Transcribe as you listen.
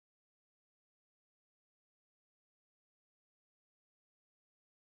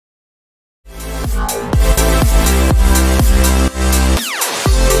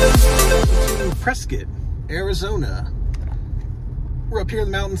Prescott, Arizona. We're up here in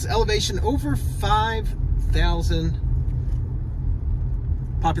the mountains, elevation over 5,000.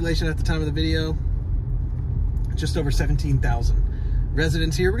 Population at the time of the video, just over 17,000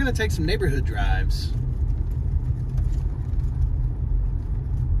 residents here. We're going to take some neighborhood drives.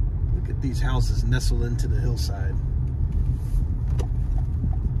 Look at these houses nestled into the hillside.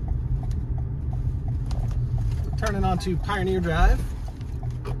 Turning onto Pioneer Drive.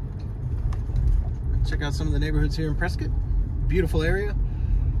 Check out some of the neighborhoods here in Prescott. Beautiful area.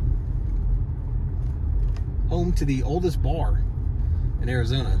 Home to the oldest bar in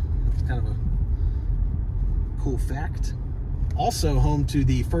Arizona. It's kind of a cool fact. Also home to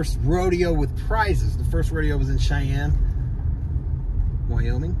the first rodeo with prizes. The first rodeo was in Cheyenne,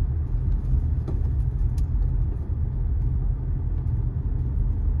 Wyoming.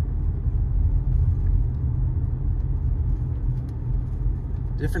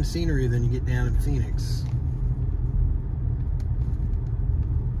 Different scenery than you get down in Phoenix.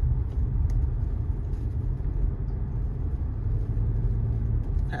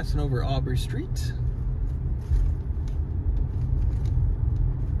 Passing over Aubrey Street.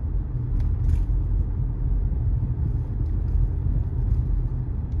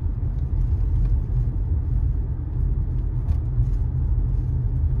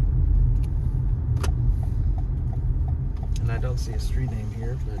 And I don't see a street name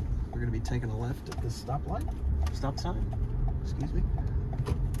here, but we're going to be taking a left at this stop sign, excuse me.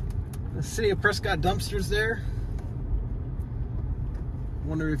 The city of Prescott dumpsters there.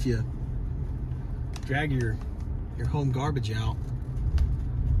 Wonder if you drag your home garbage out.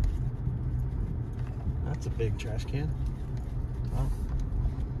 That's a big trash can. Oh.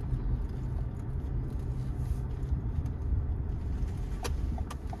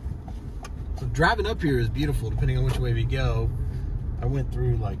 So driving up here is beautiful depending on which way we go. I went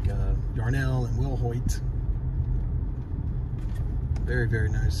through like Yarnell and Wilhoit. Very, very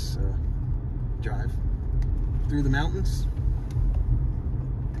nice drive through the mountains.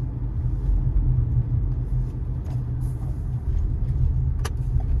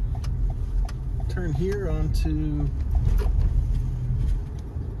 Turn here onto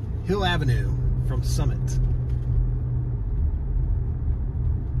Hill Avenue from Summit.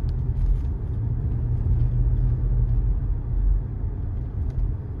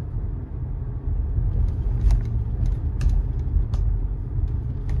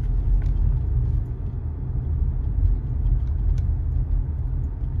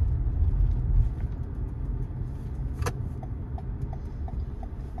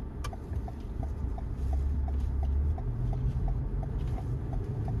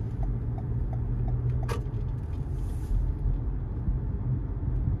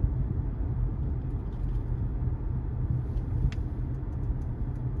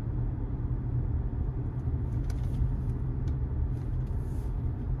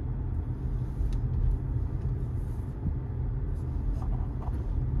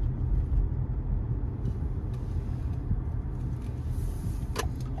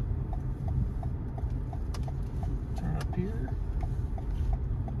 Here.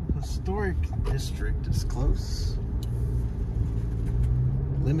 Historic district is close.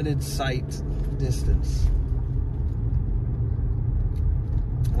 Limited sight distance.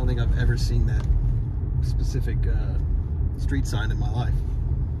 I don't think I've ever seen that specific street sign in my life.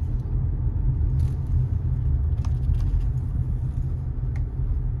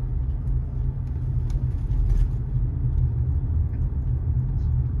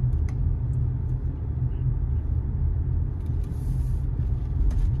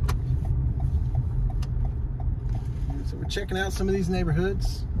 So we're checking out some of these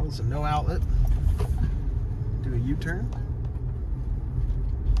neighborhoods. Oh, it's a no outlet. Do a U-turn.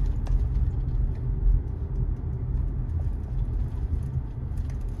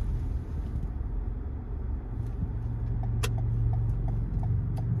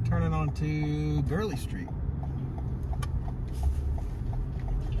 Turning onto Gurley Street.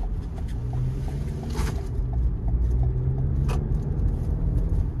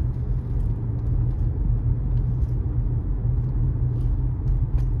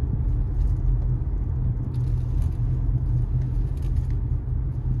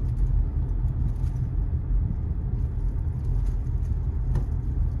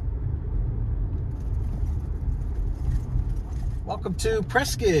 Welcome to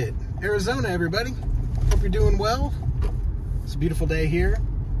Prescott, Arizona, everybody. Hope you're doing well. It's a beautiful day here.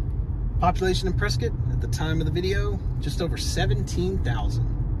 Population in Prescott, at the time of the video, just over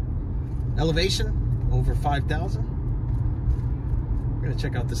 17,000. Elevation, over 5,000. We're gonna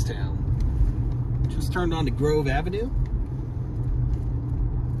check out this town. Just turned onto Grove Avenue.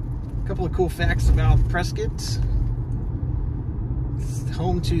 A couple of cool facts about Prescott. It's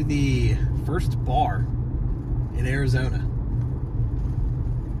home to the first bar in Arizona.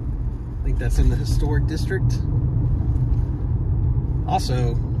 I think that's in the historic district.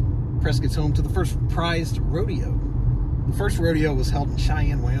 Also, Prescott's home to the first prized rodeo. The first rodeo was held in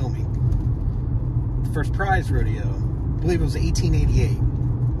Cheyenne, Wyoming. The first prize rodeo, I believe it was 1888,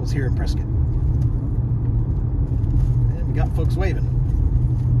 was here in Prescott. And we got folks waving.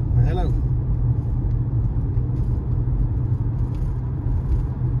 Hello.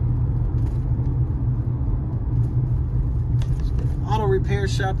 Auto repair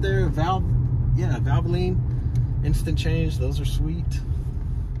shop there, Valvoline, instant change, those are sweet.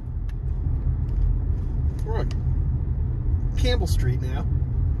 We're on Campbell Street now.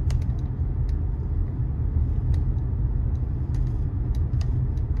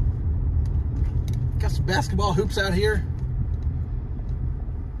 Got some basketball hoops out here.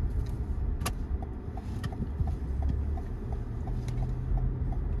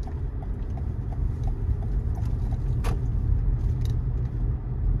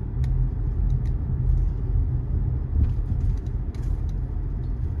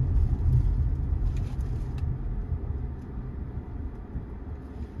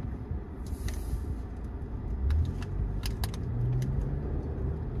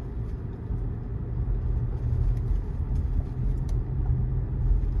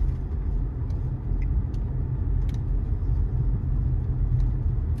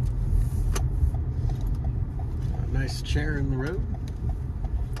 Nice chair in the road.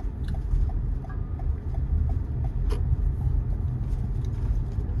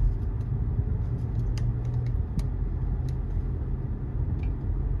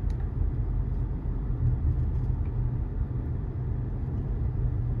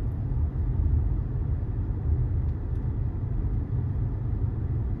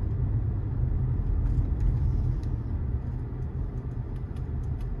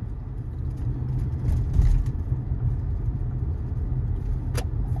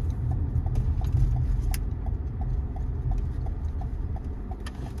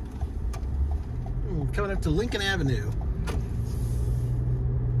 Coming up to Lincoln Avenue.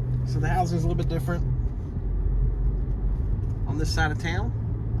 So the housing is a little bit different on this side of town.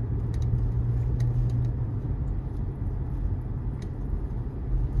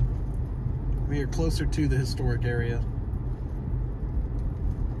 We are closer to the historic area.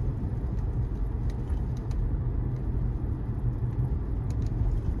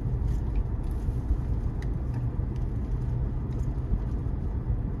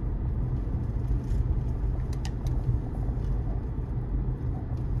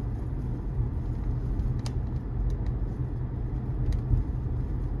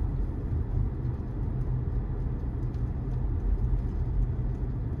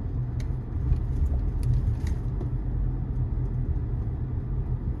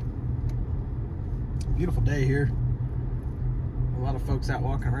 Beautiful day here. A lot of folks out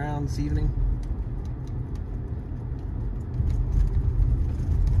walking around this evening.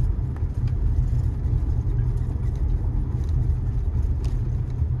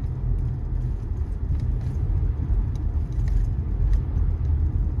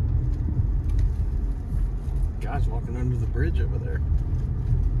 Guys walking under the bridge over there.